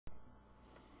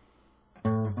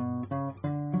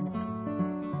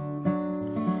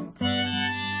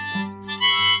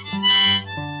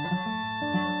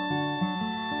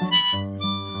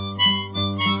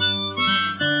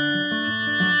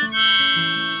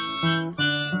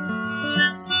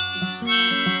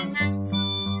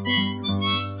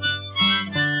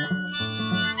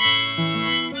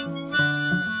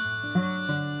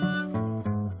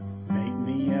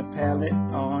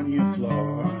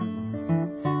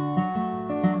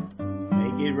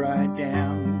it right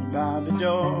down by the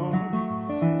door.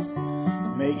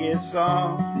 Make it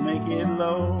soft, make it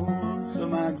low, so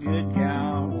my good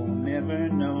gal will never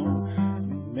know.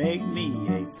 Make me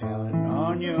a pallet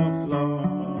on your floor.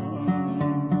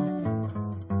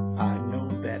 I know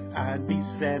that I'd be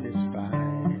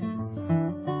satisfied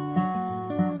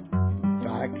if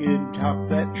I could top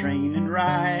that train and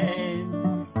ride.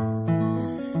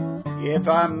 If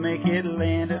I make it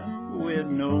land up with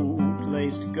no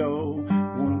place to go,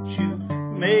 won't you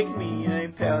make me a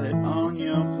pallet on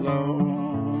your floor?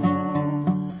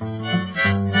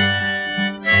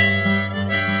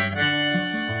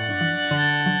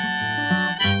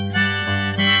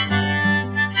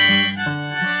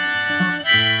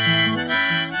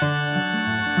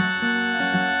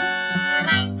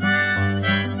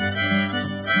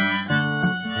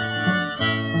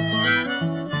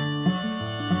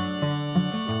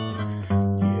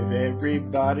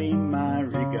 Everybody my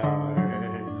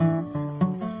regards.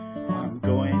 I'm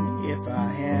going if I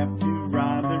have to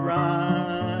ride the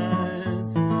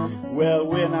rides. Well,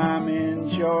 when I'm in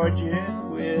Georgia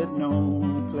with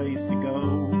no place to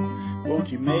go,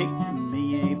 won't you make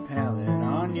me a pallet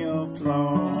on your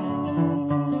floor?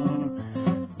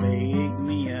 Make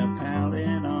me a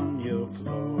pallet on your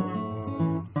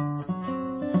floor.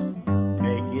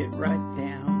 Make it right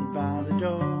down by the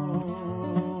door.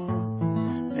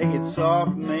 Make it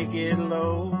soft, make it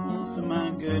low, so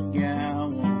my good gal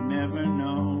will never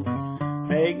know.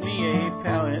 Make me a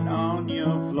pallet on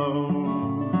your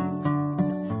floor.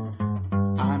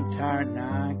 I'm tired and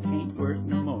I can't work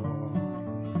no more.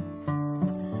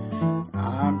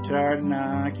 I'm tired and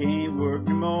I can't work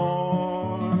no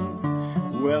more.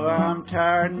 Well, I'm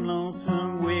tired and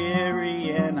lonesome,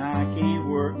 weary, and I can't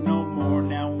work no more.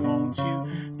 Now won't you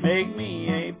make me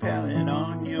a pallet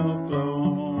on your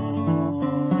floor?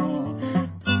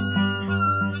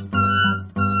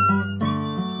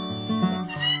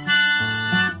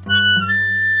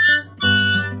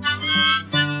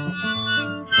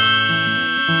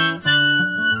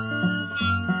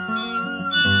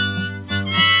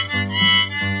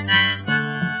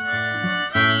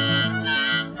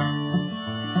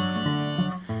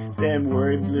 Them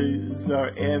worry blues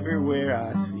are everywhere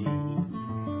I see.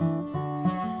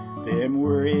 Them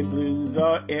worry blues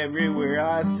are everywhere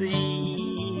I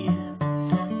see.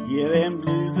 Yeah, them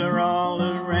blues are all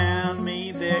around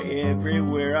me. They're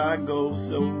everywhere I go.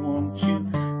 So won't you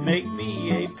make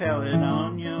me a pallet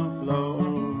on your floor?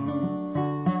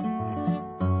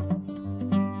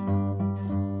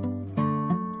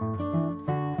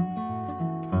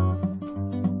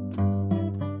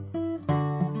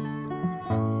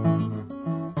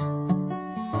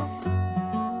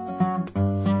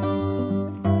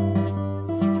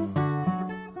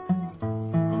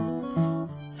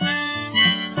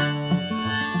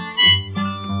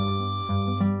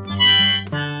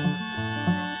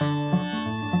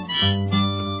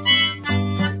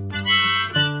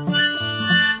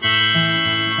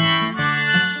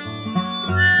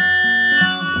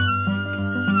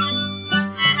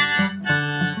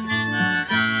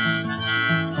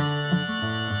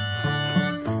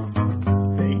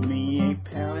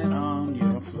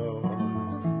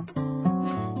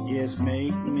 Yes,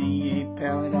 make me a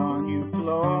pallet on your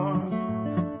floor.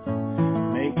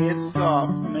 Make it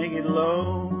soft, make it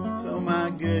low, so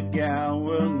my good gal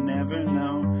will never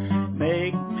know.